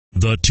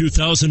The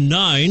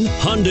 2009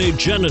 Hyundai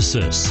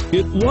Genesis.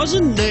 It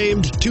wasn't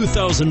named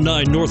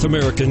 2009 North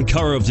American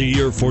Car of the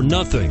Year for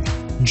nothing.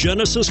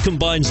 Genesis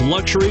combines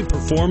luxury,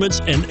 performance,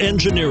 and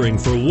engineering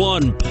for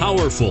one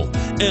powerful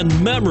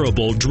and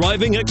memorable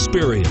driving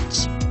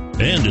experience,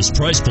 and is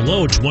priced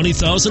below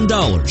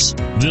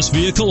 $20,000. This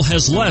vehicle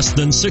has less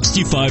than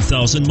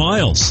 65,000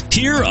 miles.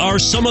 Here are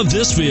some of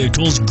this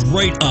vehicle's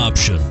great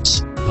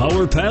options: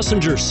 power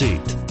passenger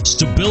seat,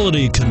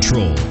 stability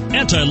control,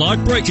 anti-lock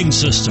braking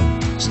system,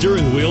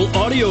 steering wheel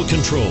audio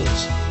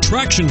controls,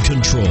 traction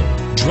control,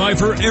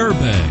 driver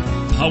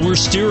airbag, power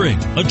steering,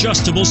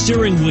 adjustable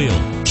steering wheel,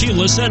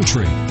 keyless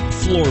entry,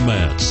 floor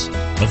mats.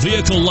 A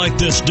vehicle like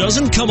this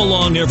doesn't come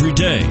along every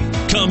day.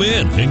 Come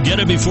in and get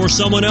it before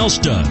someone else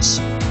does.